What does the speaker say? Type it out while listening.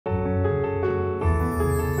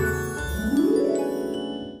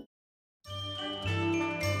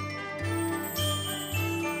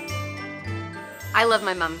I love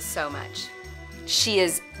my mom so much. She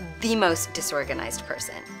is the most disorganized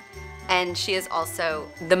person, and she is also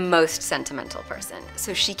the most sentimental person,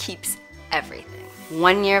 so she keeps everything.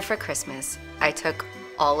 One year for Christmas, I took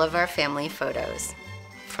all of our family photos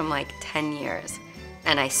from like 10 years,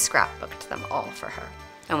 and I scrapbooked them all for her.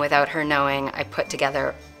 And without her knowing, I put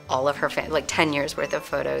together all of her, like 10 years worth of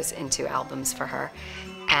photos into albums for her.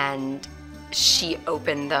 And she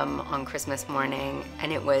opened them on Christmas morning,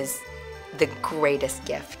 and it was the greatest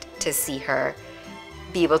gift to see her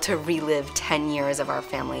be able to relive 10 years of our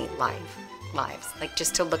family lives. Like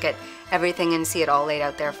just to look at everything and see it all laid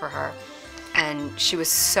out there for her. And she was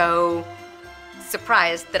so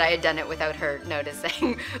surprised that I had done it without her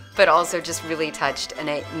noticing, but also just really touched, and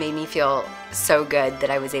it made me feel so good that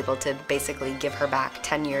I was able to basically give her back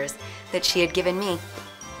 10 years that she had given me.